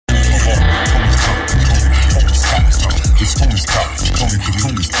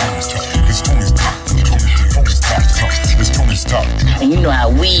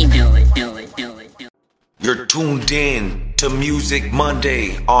You're tuned in to Music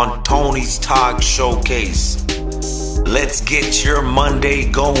Monday on Tony's Talk Showcase. Let's get your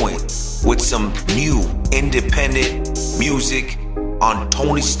Monday going with some new independent music on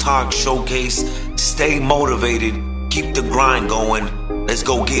Tony's Talk Showcase. Stay motivated, keep the grind going. Let's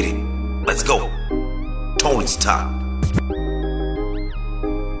go get it. Let's go. Tony's Talk.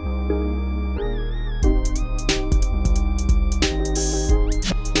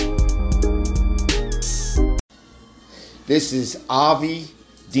 This is Avi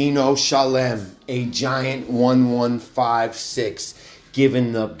Dino Shalem, a giant 1156,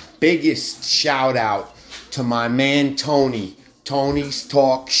 giving the biggest shout out to my man Tony, Tony's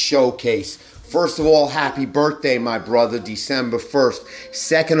Talk Showcase. First of all, happy birthday, my brother, December 1st.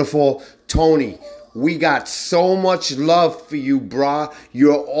 Second of all, Tony, we got so much love for you, brah.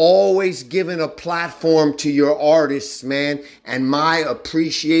 You're always giving a platform to your artists, man. And my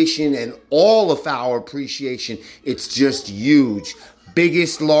appreciation and all of our appreciation, it's just huge.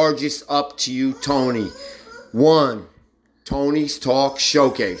 Biggest, largest up to you, Tony. One, Tony's Talk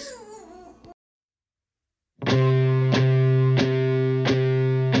Showcase.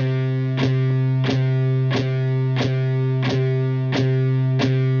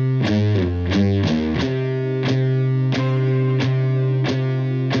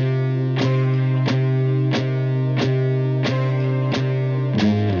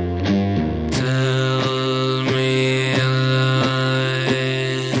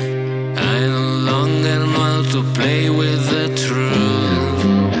 Play with the truth.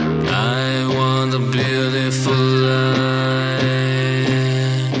 I want a beautiful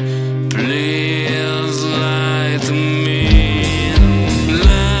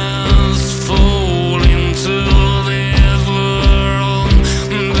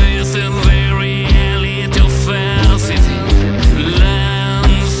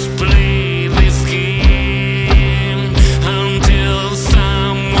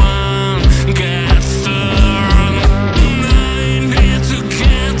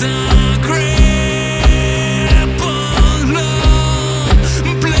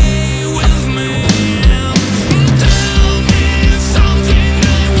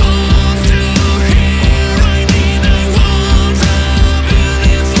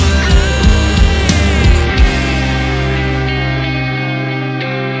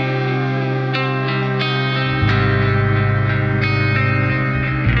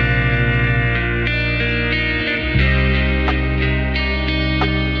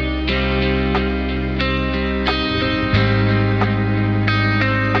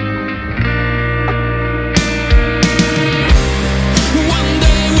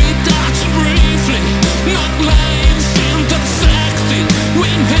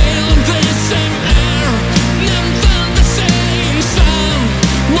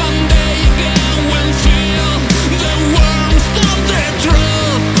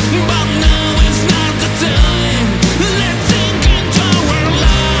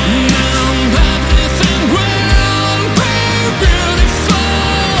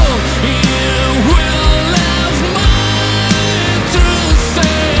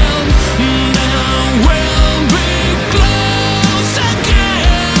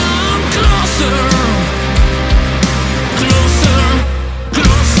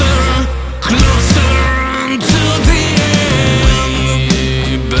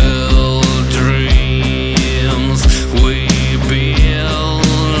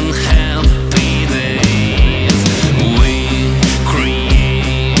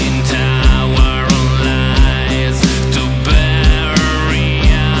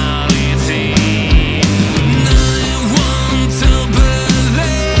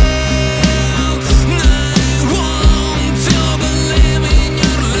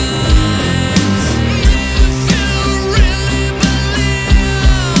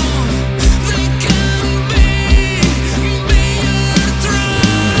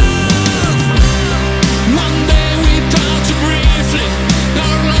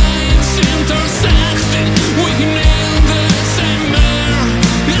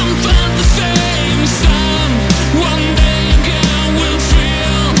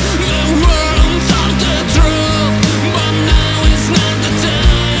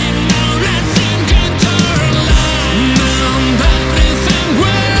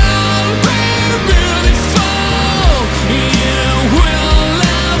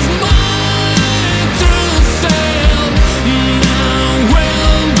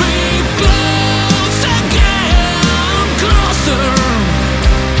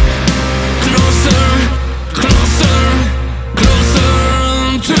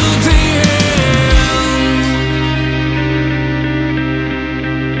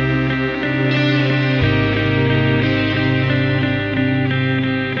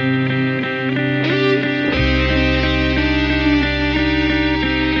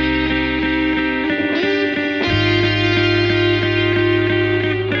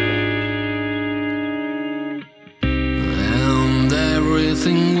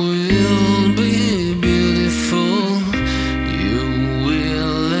everything will be beautiful. You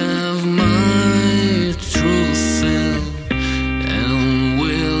will have my true self, and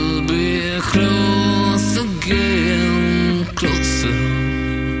we'll be close again, closer,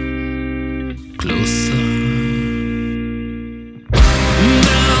 closer.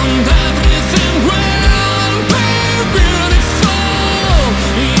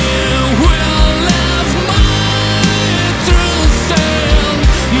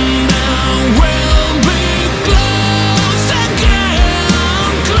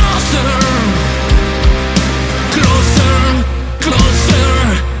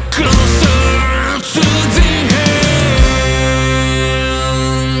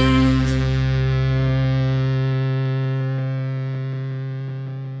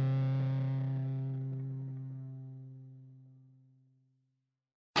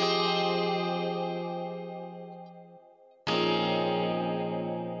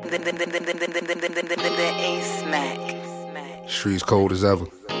 The A-Smack. Streets cold as ever.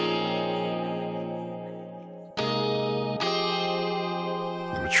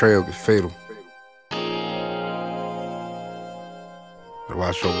 The betrayal get fatal. Better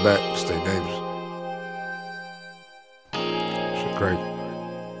watch your back, stay dangerous. Shit crazy.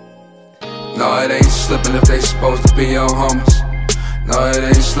 No, it ain't slipping if they supposed to be your homies. No, it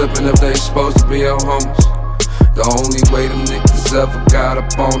ain't slipping if they supposed to be your homies. The only way them niggas ever got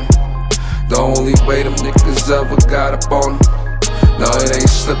up on it. The only way them niggas ever got up on it. No, it ain't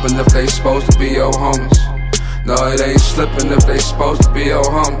slipping if they supposed to be your homies. No, it ain't slipping if they supposed to be your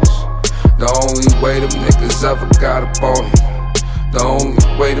homies. The only way them niggas ever got up on it. The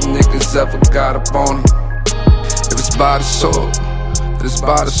only way them niggas ever got up on it. If it's by the sword, then it's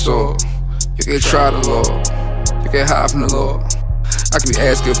by the sword. You can try the Lord, you can hide from the Lord. I can be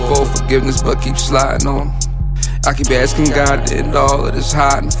asking for forgiveness, but keep sliding on. I keep asking God to end all of this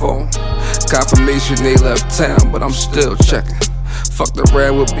hiding for him. Confirmation they left town, but I'm still checking. Fucked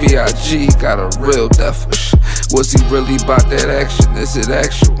around with B.I.G., got a real death wish. Was he really about that action? Is it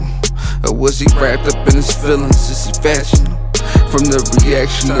actual? Or was he wrapped up in his feelings? Is he fashionable? From the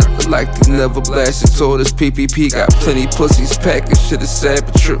reaction, I like he never blasted. Told his PPP got plenty pussies packing. Shit is sad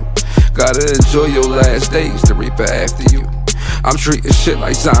but true. Gotta enjoy your last days, the reaper after you. I'm treating shit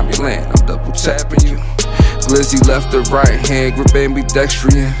like Zombieland, I'm double tapping you. Glizzy left the right hand, grip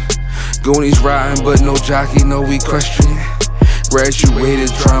ambidextrian. Goonies riding, but no jockey, no equestrian. Graduated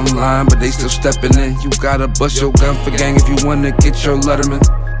drum line, but they still stepping in. You gotta bust your gun for gang if you wanna get your Letterman.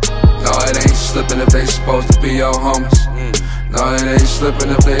 No, it ain't slipping if they supposed to be your homies. No, it ain't slipping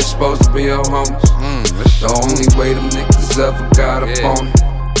if they supposed to be your homies. The only way them niggas ever got up on it.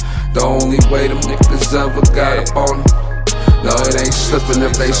 The only way them niggas ever got up on it. No, it ain't slipping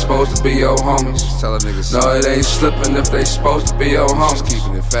if they supposed to be your homies. No, it ain't slipping if they supposed to be your homies.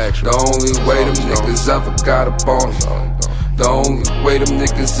 The only way them niggas ever got up on it. The only way them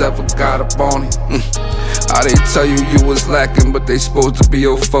niggas ever got up on it. I didn't tell you you was lacking, but they supposed to be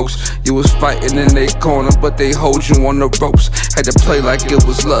your folks. You was fighting in they corner, but they hold you on the ropes. Had to play like it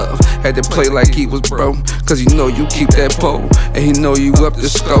was love, had to play like he was bro. Cause he know you keep that pole, and he know you up the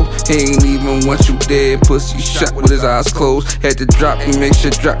scope. He ain't even want you dead, pussy shot with his eyes closed. Had to drop you, make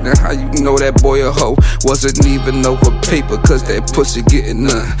shit drop. Now how you know that boy a hoe? Wasn't even over paper, cause that pussy getting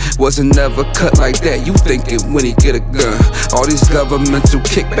none. Wasn't never cut like that, you thinking when he get a gun. All these governmental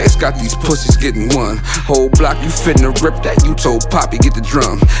kickbacks got these pussies getting one. Whole block, you finna rip that, you told Poppy get the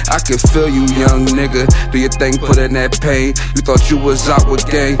drum. I can feel you, young nigga, do your thing, put in that pain. You thought you was out with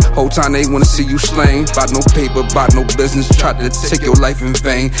gang, whole time they wanna see you slain. Bought no paper, bought no business, tried to take your life in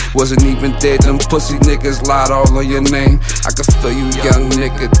vain. Wasn't even dead, them pussy niggas lied all on your name. I can feel you, young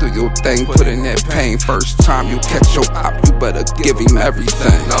nigga, do your thing, put in that pain. First time you catch your op, you better give him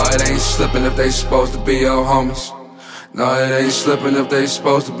everything. No, it ain't slipping if they supposed to be your homies. No, it ain't slipping if they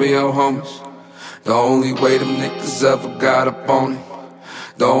supposed to be your homies. The only way them niggas ever got up on it.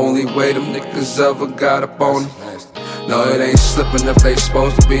 The only way them niggas ever got up on it. No, it ain't slipping if they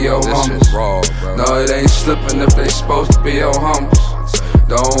supposed to be your homies. No, it ain't slipping if they supposed to be your homies.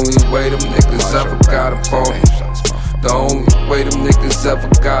 The only way them niggas ever got up on it. The only way them niggas ever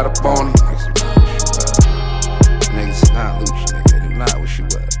got up on it. Niggas is not loose, nigga. They do not wish you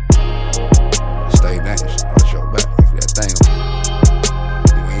well. Stay dangerous, watch your back, nigga. That thing on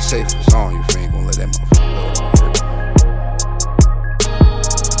you ain't safe if it's on you, if you ain't gonna let that motherfucker go.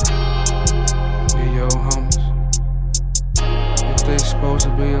 Be your homies. If they supposed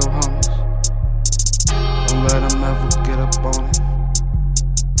to be your homies, don't let them ever get up on it.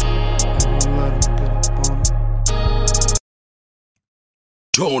 Don't let them get up on it.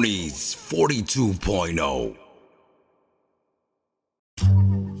 Tony's 42.0.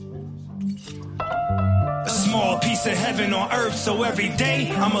 piece of heaven on earth. So every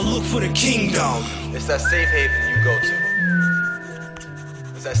day, I'ma look for the kingdom. It's that safe haven you go to.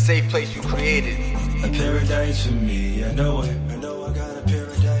 It's that safe place you created. A paradise for me, I know it. I know I got a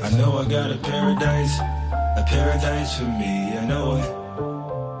paradise. I know I got a paradise. A paradise for me, I know it.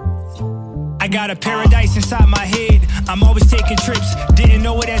 I got a paradise inside my head. I'm always taking trips. Didn't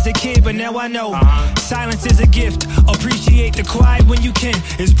know it as a kid, but now I know. Silence is a gift. Appreciate the quiet when you can.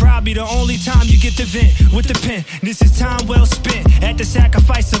 It's probably the only time you get to vent with the pen. This is time well spent. At the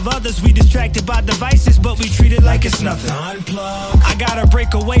sacrifice of others, we distracted by devices, but we treat it like it's nothing. Unplug. I gotta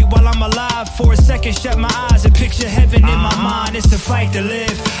break away while I'm alive. For a second, shut my eyes and picture heaven in my mind. It's a fight to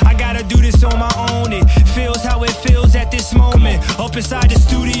live. I gotta do this on my own. It feels how it feels at this moment. Up inside the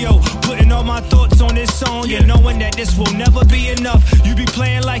studio, putting all my thoughts on this song. Yeah, knowing that this will never be enough. You be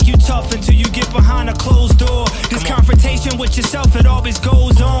playing like you tough until you get behind a closed door. This confrontation with yourself, it always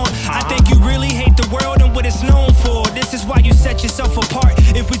goes on. I think you really hate the world and what it's known for. This is why you set yourself apart.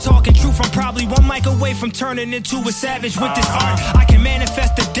 If we talking truth, I'm probably one mic away from turning into a savage with this art. I can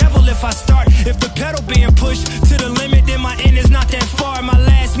manifest the devil if I start. If the pedal being pushed to the limit, then my end is not that far. My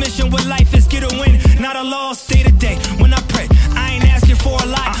last mission with life is get a win, not a lost day to day. When I pray, I ain't asking for a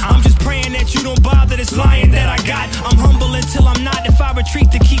lot. I'm just praying that you don't bother this lion that I got. I'm humble until I'm not. If I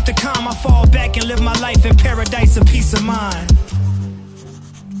retreat to keep the calm, I fall back and live my life in paradise, a peace of mind.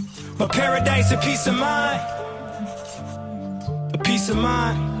 A paradise, a peace of mind. A peace of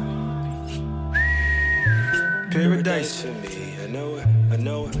mind. Paradise for me, I know it, I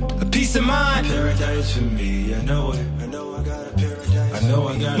know it. A peace of mind. Paradise for me, I know it. I know I got a paradise. I know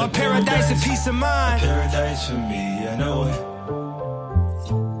I got my paradise, a peace of mind. Paradise for me, I know it.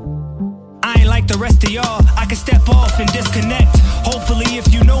 I ain't like the rest of y'all. I can step off and disconnect. Hopefully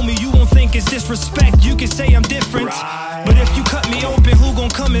if you know me, you won't think it's disrespect. You can say I'm different, but if you cut me open, who gon'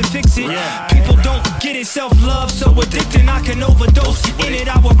 come and fix it? People don't get it, self-love so addicting I can overdose in it.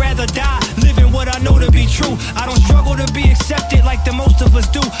 I would rather die living what I know to be true. I don't struggle to be accepted like the most of us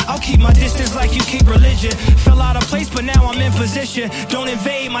do. I'll keep my distance like you keep religion. Fell out of place but now I'm in position. Don't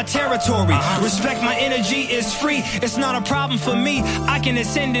invade my territory. Respect my energy is free. It's not a problem for me. I can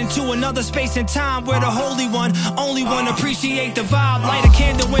ascend into another space and time where the Holy One, only one, appreciate the vibe. Light a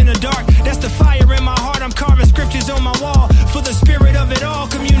candle in the dark. That's the fire in my heart. I'm carving scriptures on my wall for the spirit of it all,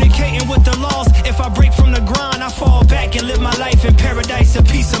 communicating with the laws. If I break from the grind, I fall back and live my life in paradise, a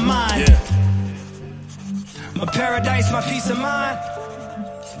peace of mind. My paradise, my peace of mind.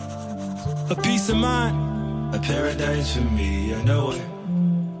 A peace of mind. A paradise for me, I know it.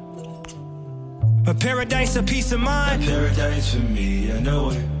 A paradise, a peace of mind. A paradise for me, I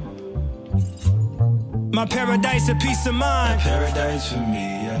know it. My paradise, a peace of mind. A paradise for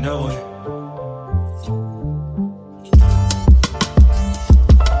me, I know it.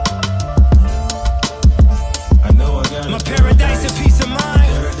 My paradise, a peace of mind.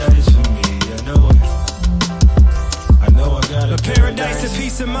 Paradise for me, I know it. I know I got a paradise, a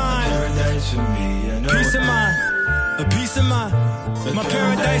peace of mind. Paradise for me, I know it. Peace of mind, a peace of mind. My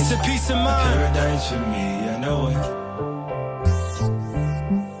paradise, a peace of mind. Paradise for me, I know it.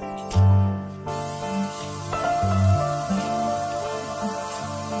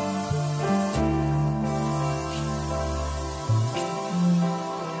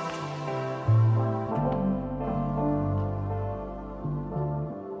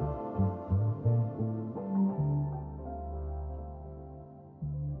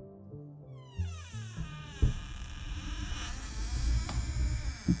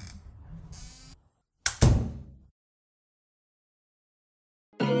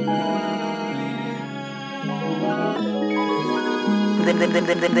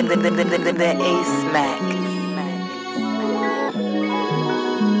 The A-Smack.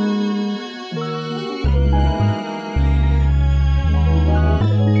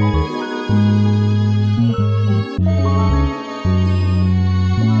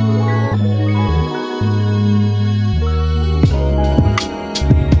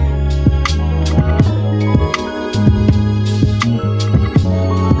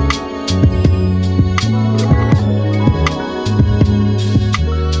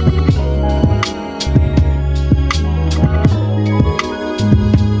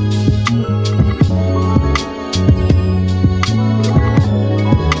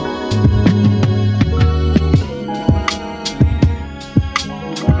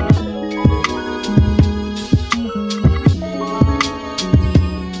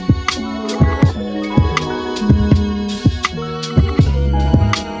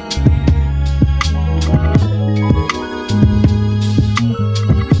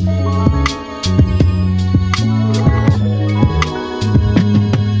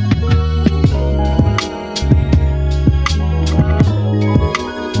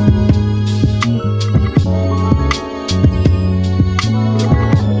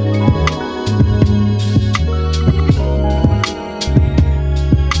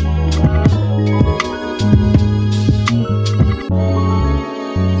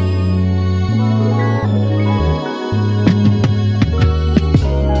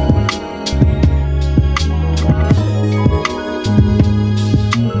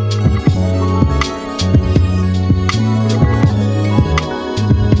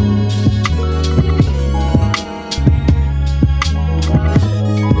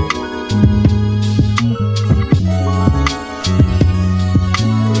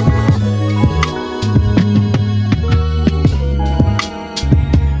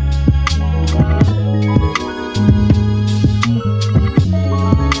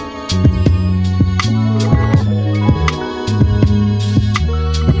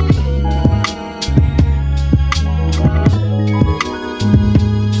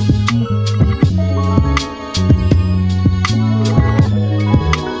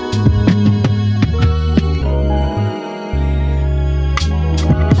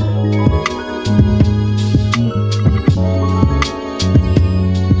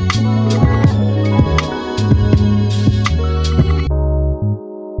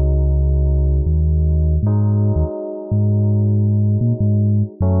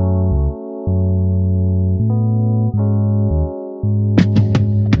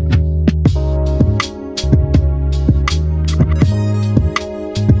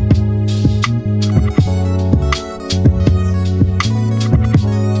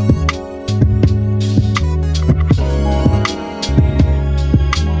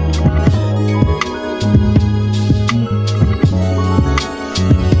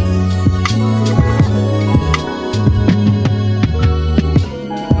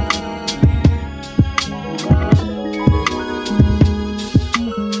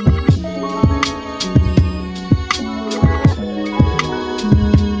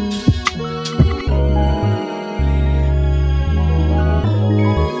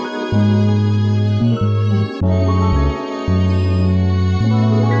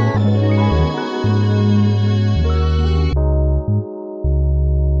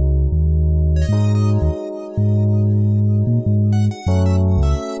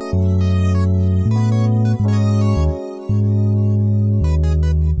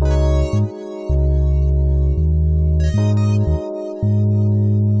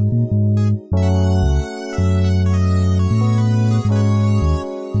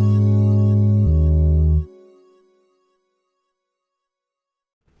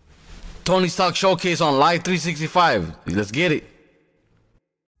 Tony's Talk Showcase on Live 365. Let's get it.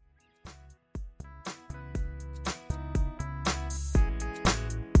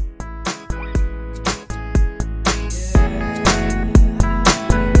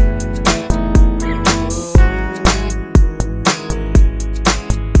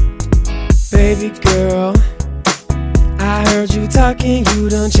 Baby girl, I heard you talking, you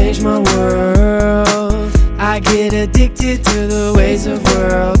done changed my world. I get addicted to the ways of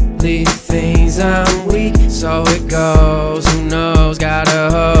worldly things. I'm weak, so it goes. Who knows, got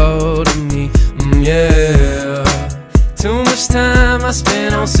a hold of me, yeah. Too much time I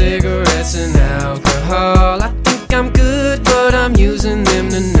spend on cigarettes and alcohol. I think I'm good, but I'm using them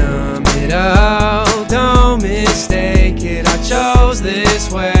to numb it all. Don't mistake it, I chose this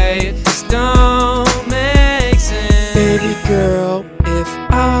way. It just don't make sense. Baby girl, if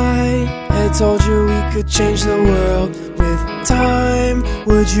I had told you we could change the world with time,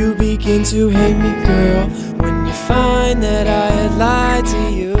 would you begin to hate me, girl, when you find that I had lied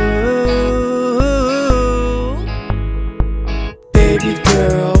to you? Baby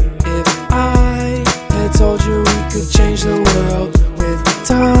girl, if I had told you we could change the world with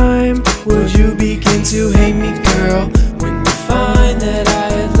time, would you begin to hate me, girl, when you find that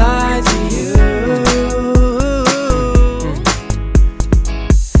I had lied to you?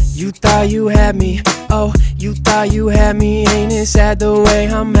 You thought you had me, oh, you thought you had me. Ain't it sad the way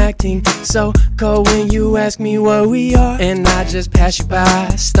I'm acting so cold when you ask me what we are? And I just pass you by,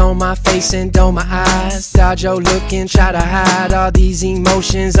 stone my face and dome my eyes, dodge your look and try to hide all these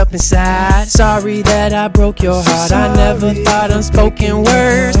emotions up inside. Sorry that I broke your heart, I never thought unspoken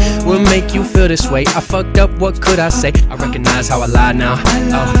words would make you feel this way. I fucked up, what could I say? I recognize how I lied now.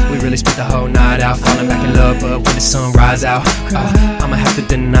 Oh, we really spent the whole night out, falling back in love, but when the sun rise out, oh, I'ma have to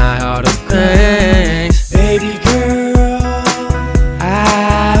deny all those things. Baby girl,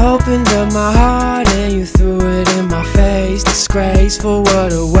 I opened up my heart and you threw it in my face. Disgraceful,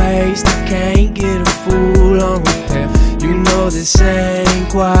 what a waste. I can't get a fool on repair. You know this ain't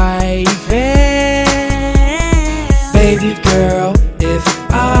quite fair. Baby girl, if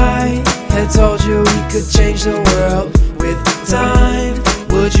I had told you we could change the world with time,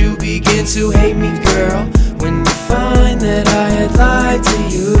 would you begin to hate me, girl, when you find that I had lied to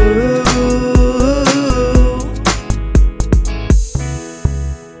you?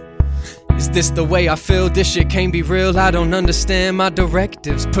 Is this the way I feel? This shit can't be real. I don't understand my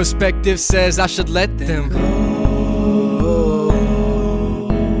directives. Perspective says I should let them go.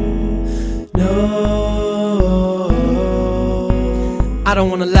 No, I don't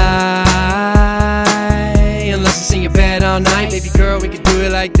wanna lie unless it's in your bed all night. Baby girl, we could do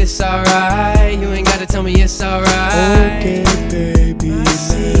it like this, alright. You ain't gotta tell me it's alright. Okay, baby,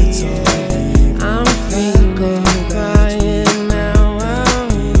 it's alright. I'm thinking crying now.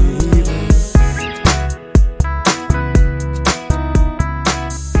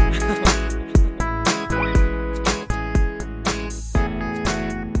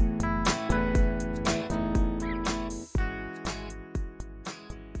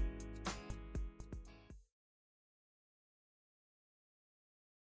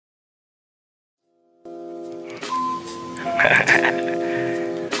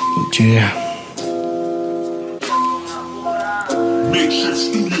 Yeah.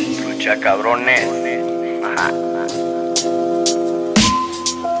 Escucha, cabrones. Ajá.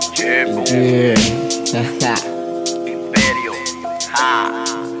 Chepo. Imperio. Ja.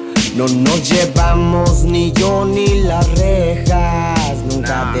 No nos llevamos ni yo ni las rejas.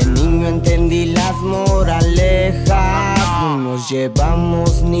 Nunca de niño entendí las moralejas. No nos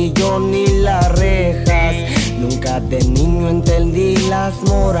llevamos ni yo ni las rejas. Nunca de niño entendí las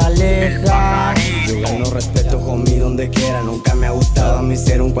moralejas. Yo gano respeto, homie, donde quiera. Nunca me ha gustado a mí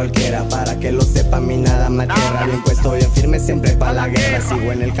ser un cualquiera. Para que lo sepa, a mí nada me aterra. Bien puesto, bien firme, siempre pa' la guerra.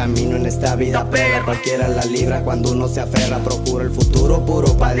 Sigo en el camino en esta vida perra. Cualquiera la libra cuando uno se aferra. Procura el futuro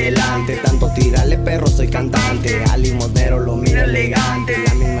puro pa' adelante. Tanto tírale, perro, soy cantante. Al limosnero lo mira elegante.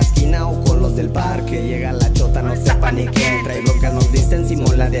 La misma esquina o con los del parque. Llega la chota, no sepa ni quién. Trae broncas, nos dicen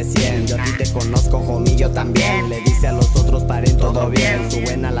simula de 100. Yo a ti te conozco, homie, yo también. Le dice a los otros, paren todo bien.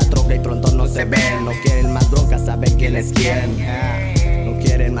 Suben a la troca y pronto no se ven. No quieren más broncas, saben quién es quién. No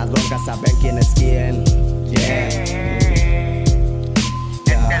quieren más broncas, saben quién es quién.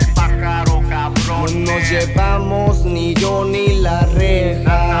 No nos llevamos ni yo ni la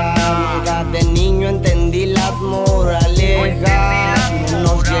reja. Nunca de niño entendí las moralejas. No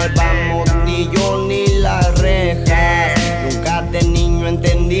nos llevamos ni yo ni las rejas. Nunca de niño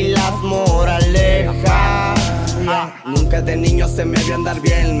entendí las moralejas. Nunca de niño se me vio andar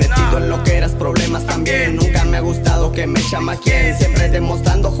bien, metido en lo que eras problemas también. Nunca me ha gustado que me chamaquen, siempre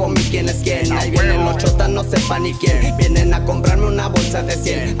demostrando, homie, quién es quién. Ahí vienen los chotas, no sepa ni quién. Vienen a comprarme una bolsa de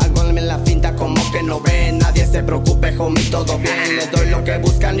 100. Algo en la finta como que no ven. Nadie se preocupe, homie, todo bien. Les doy lo que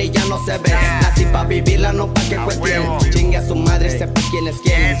buscan y ya no se ven. Nací pa' vivirla, no pa' que cuenten. Chingue a su madre, sepa quién es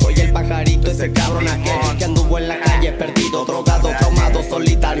quién. Soy el pajarito, ese cabrón aquel que anduvo en la calle perdido, drogado, traumado,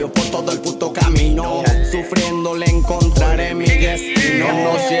 solitario por todo el puto camino. Sufriendo le encontraré mi destino.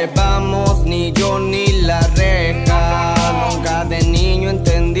 No nos llevamos ni yo ni la reja. Nunca de niño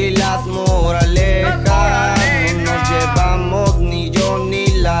entendí las moralejas. No nos llevamos ni yo ni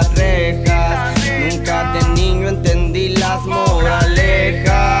las rejas. Nunca de niño entendí las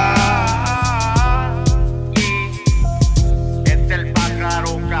moralejas. Es el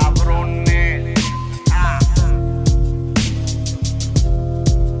pájaro, cabrones.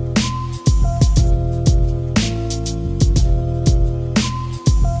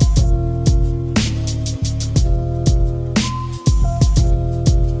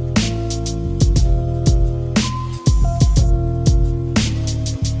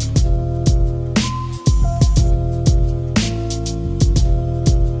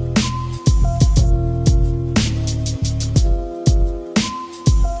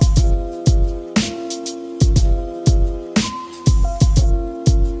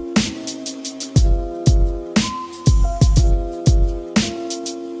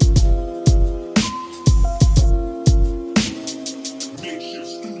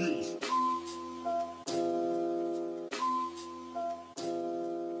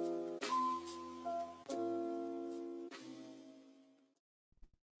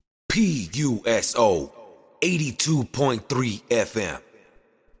 PUSO 82.3 FM.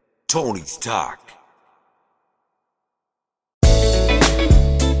 Tony's Talk.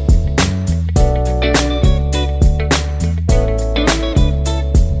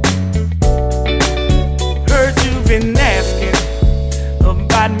 Heard you've been asking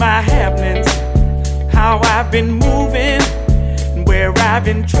about my happenings, how I've been moving, and where I've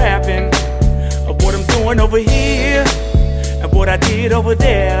been trapping, of what I'm doing over here and what I did over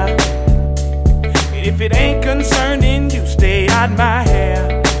there. And if it ain't concerning you, stay out my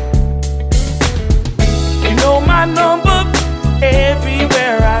hair. You know my number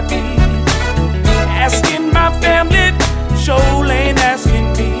everywhere I be. Asking my family, sure ain't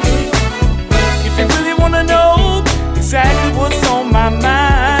asking me. If you really wanna know exactly what's on my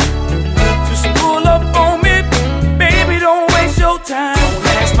mind, just pull up on me, baby, don't waste your time. Don't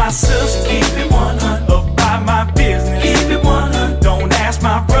ask my sister, keep it 100, about my business, keep it 100. Don't ask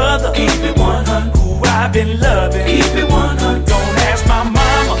my brother, keep it 100, who I've been loving, keep it 100. Don't ask my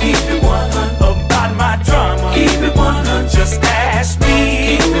mama, keep it 100, about my drama, keep it 100. Just ask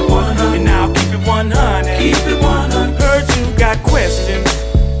me, keep it 100, and I'll keep it 100, keep it 100. Heard you got questions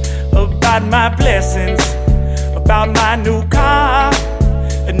about my blessings, about my new car,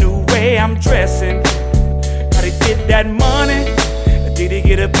 a new way I'm dressing. How they get that money? Did they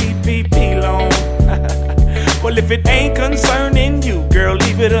get a PPP loan? Well, if it ain't concerning you, girl,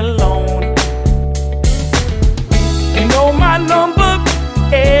 leave it alone. You know my number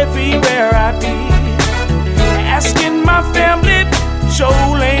everywhere I be. Asking my family,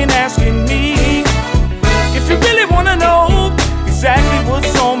 sure ain't asking me. If you really wanna know exactly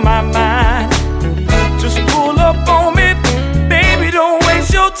what's on my mind, just pull up on me, baby, don't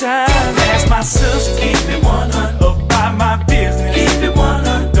waste your time. Don't ask my sister, keep it 100, about my business, keep it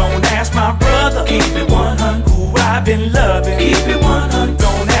 100. Don't ask my brother, keep it 100, who I've been loving, keep it 100.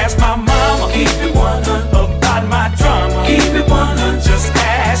 Don't ask my mama, keep it 100, about my drama, keep it 100. Just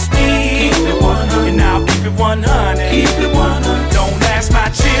ask me, keep it 100, and I'll keep it 100, keep it 100. Don't ask my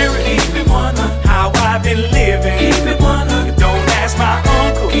children, keep it 100, how I've been living, keep it 100. Don't ask my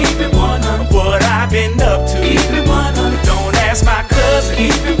uncle, keep it 100, what I've been up to, keep it 100. Don't ask my cousin,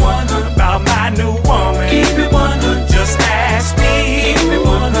 keep it 100, about my new woman, keep it 100. Just ask me, keep it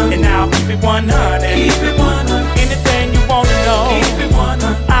 100, and I'll keep it 100, keep it 100. Anything you wanna know, keep it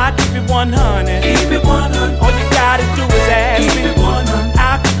 100, I'll keep it 100, keep it 100. All you gotta do is ask me, keep it 100,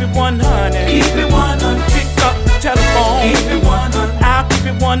 I'll keep it 100, keep it 100. Pick up the telephone, keep it 100, I'll keep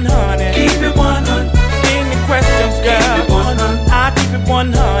it 100, keep it 100. Any questions, girl, keep it 100, I'll keep it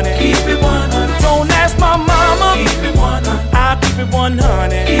 100, keep it 100. Don't ask my mama, keep it 100, I'll keep it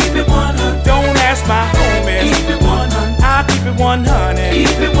 100, keep it 100. Don't ask my homies, keep it 100, I'll keep it 100,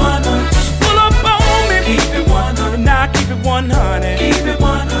 keep it 100. Just pull up on me, keep it 100, and I'll keep it 100, keep it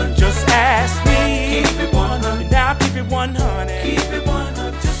 100. Just ask me, keep it 100, and I'll keep it 100, keep it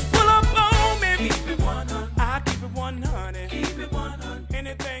 100. Just pull up on me, keep it 100, I'll keep it 100, keep it 100.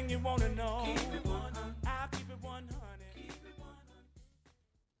 Anything you wanna know, keep it 100, I'll keep it 100, keep it 100.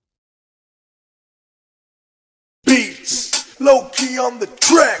 low key on the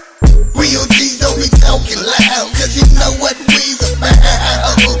track. Real G's don't be talking loud, cause you know what we's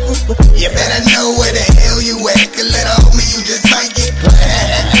about. You better know where the hell you at, cause little homie, you just might get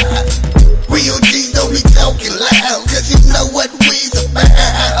clapped. Real G's don't be talking loud, cause you know what we's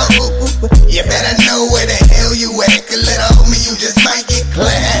about. You better know where the hell you at, cause little homie, you just might get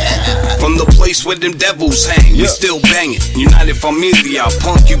clapped. From the place where them devils hang, we still banging. United Familia,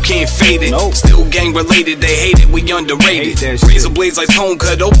 punk, you can't fade it. Still gang related, they hate it, we underrated. Razor blades like Tone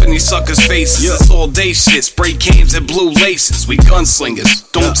cut open these suckers' faces. It's all day shit, spray cans and blue laces. We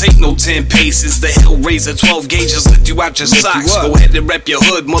gunslingers, don't take no 10 paces. The Hellraiser 12 gauges lift you out your socks. Go ahead and rep your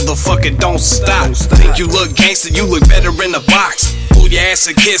hood, motherfucker, don't stop. Think you look gangster, you look better in the box. Pull your ass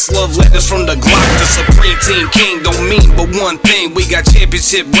and kiss love letters from the Glock. The Supreme Team King don't mean but one thing. We got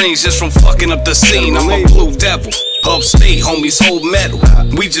championship rings just from fucking up the scene. I'm a blue devil. Upstate, homies hold metal.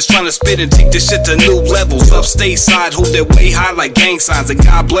 We just tryna spit and take this shit to new levels. Upstate side, hold their way high like gang signs. And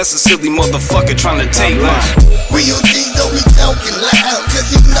God bless a silly motherfucker tryna take mine. Real G's don't be talking loud, cause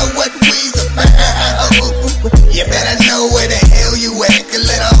you know what we's about. You better know where the hell you at, cause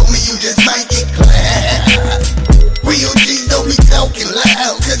little homie, you just might get clapped. Real G's don't be talking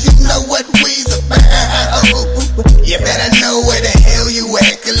loud, cause you know what we's about. You better know where the hell you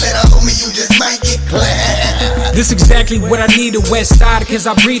at, cause little homie, you just might get clapped. This exactly what I need, a west side, cause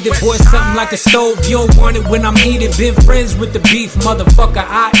I breathe it. Boy, something like a stove, you don't want it when I'm heated. Been friends with the beef, motherfucker,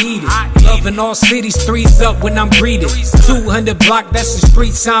 I eat it. Loving all cities, threes up when I'm greeted. 200 block, that's the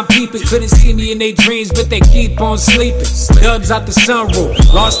street sign peeping. Couldn't see me in their dreams, but they keep on sleeping. Dubs out the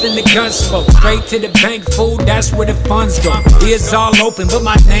sunroof, lost in the gun smoke. Straight to the bank, fool, that's where the funds go. Ears all open, but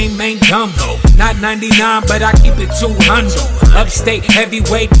my name ain't Gumbo. Not 99, but I keep it 200. Upstate,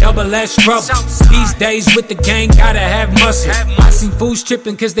 heavyweight, double S trouble. These days with the gang, gotta have muscle. I seen fools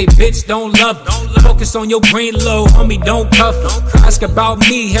tripping cause they bitch don't love them. Focus on your green low, homie, don't cuff them. Ask about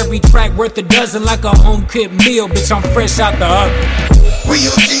me, every track worth a dozen like a home cooked meal. Bitch, I'm fresh out the oven.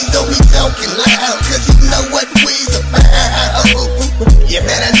 Real G's don't be talking loud, cause you know what we's about. You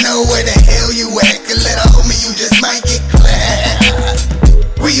better know where the hell you at, cause little homie, you just might get clapped.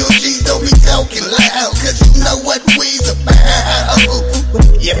 Real G's don't be talking loud, cause you know what we's about.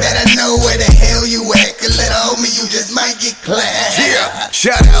 You better know where the hell you at, cause little homie, you just might get clapped. Yeah,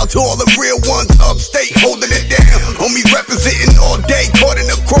 shout out to all the real ones upstate holding it down. Homies representing all day, caught in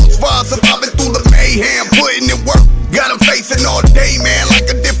the crossfire, surviving through the mayhem, putting in work. Got them facing all day, man, like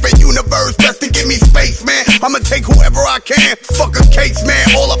a different universe. Best to give me space, man. I'ma take whoever I can. Fuck a case, man.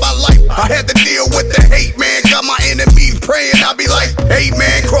 All of my life, I had to deal with the hate, man. Got my enemies praying. I be like, hey,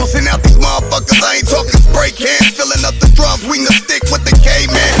 man, crossing out these motherfuckers. I ain't talking spray cans, filling up the drums. We the stick with the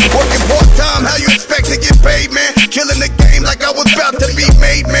K, man. Working part time, how you expect to get paid, man? Killing the game like I was about to be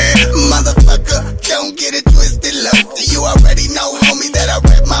made, man. Motherfucker, don't get it twisted, low. You already know, homie, that I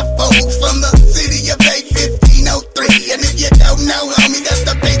rep my folks from the city of A1503. And if you don't know, homie, that's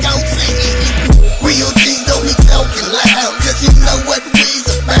the big OC. Real G's don't be talking loud, cause you know what we's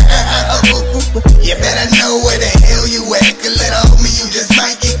about. You better know where the hell you at, cause little homie, you just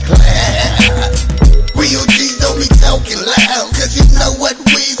might get clapped. Real G's don't be talking loud, cause you know what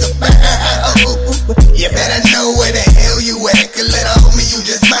we's about. You better know where the hell you at, cause little homie, you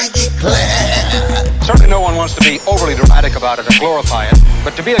just might get clapped. Certainly no one wants to be overly dramatic about it or glorify it,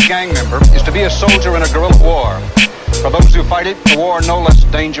 but to be a gang member is to be a soldier in a guerrilla war. For those who fight it, a war no less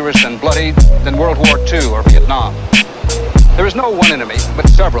dangerous and bloody than World War II or Vietnam. There is no one enemy, but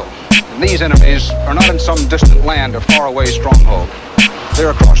several. And these enemies are not in some distant land or faraway stronghold. They're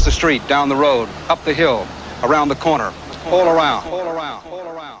across the street, down the road, up the hill, around the corner, all around.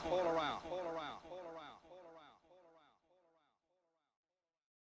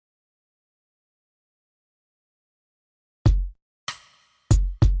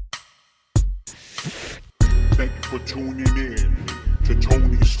 Thank you for tuning in to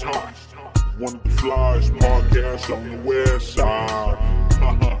Tony's Talk, one of the flyest podcasts on the west side.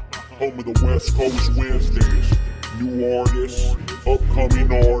 Home of the West Coast Wednesdays. New artists,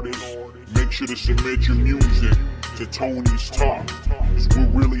 upcoming artists. Make sure to submit your music to Tony's Talk, cause we're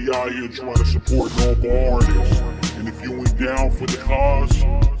really out here trying to support local artists. And if you ain't down for the cause,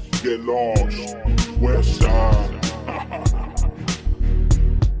 get lost. West side.